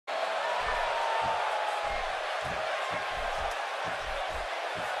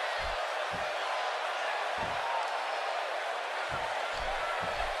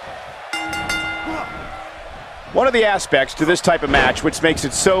One of the aspects to this type of match which makes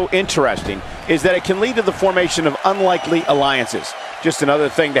it so interesting is that it can lead to the formation of unlikely alliances. Just another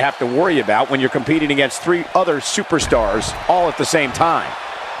thing to have to worry about when you're competing against 3 other superstars all at the same time.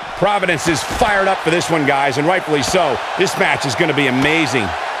 Providence is fired up for this one, guys, and rightfully so. This match is going to be amazing.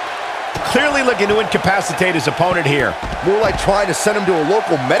 Clearly looking to incapacitate his opponent here. More like trying to send him to a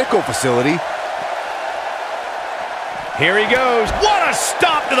local medical facility. Here he goes. What a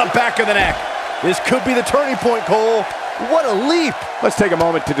stop to the back of the neck. This could be the turning point, Cole. What a leap. Let's take a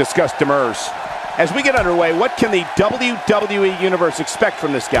moment to discuss Demers. As we get underway, what can the WWE Universe expect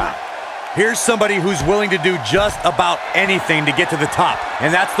from this guy? Here's somebody who's willing to do just about anything to get to the top,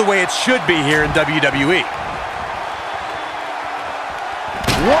 and that's the way it should be here in WWE.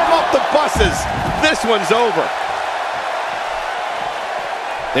 Warm up the buses. This one's over.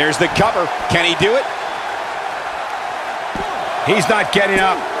 There's the cover. Can he do it? He's not getting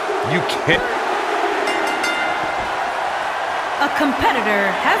up. You can't. A competitor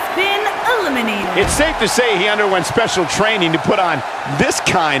has been eliminated. It's safe to say he underwent special training to put on this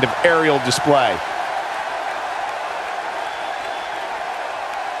kind of aerial display.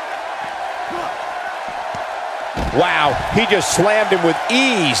 Wow, he just slammed him with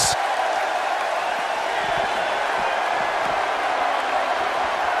ease.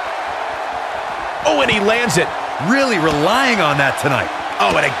 Oh, and he lands it. Really relying on that tonight.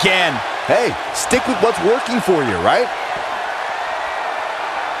 Oh, and again. Hey, stick with what's working for you, right?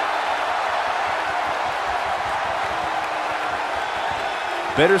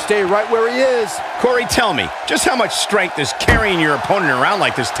 Better stay right where he is. Corey, tell me, just how much strength does carrying your opponent around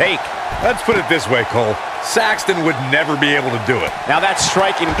like this take? Let's put it this way, Cole. Saxton would never be able to do it. Now that's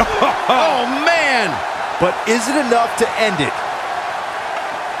striking. Oh, man! But is it enough to end it?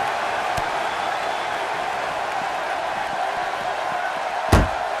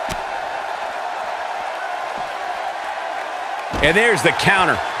 And there's the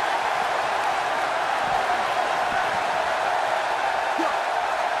counter.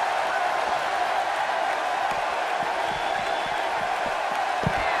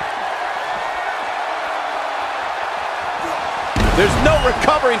 There's no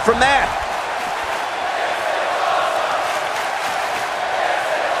recovering from that.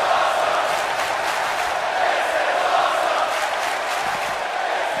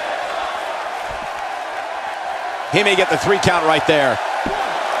 He may get the 3 count right there. 1,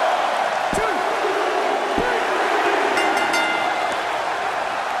 2, 3.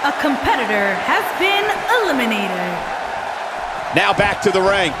 A competitor has been eliminated. Now back to the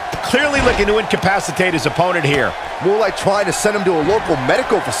ring. Clearly looking to incapacitate his opponent here. More like trying to send him to a local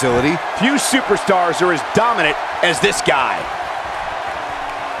medical facility. Few superstars are as dominant as this guy.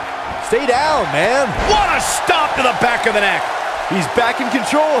 Stay down, man. What a stop to the back of the neck. He's back in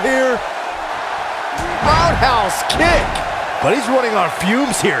control here. Roundhouse kick. But he's running on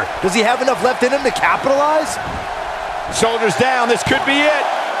fumes here. Does he have enough left in him to capitalize? Shoulders down. This could be it.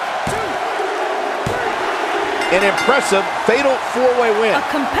 An impressive fatal 4-way win. A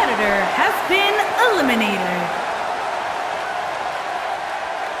competitor has been eliminated.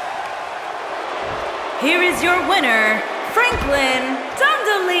 Here is your winner, Franklin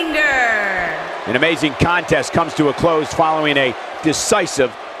Dundelinger. An amazing contest comes to a close following a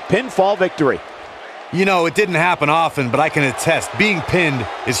decisive pinfall victory. You know, it didn't happen often, but I can attest, being pinned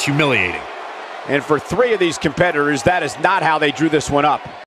is humiliating. And for 3 of these competitors, that is not how they drew this one up.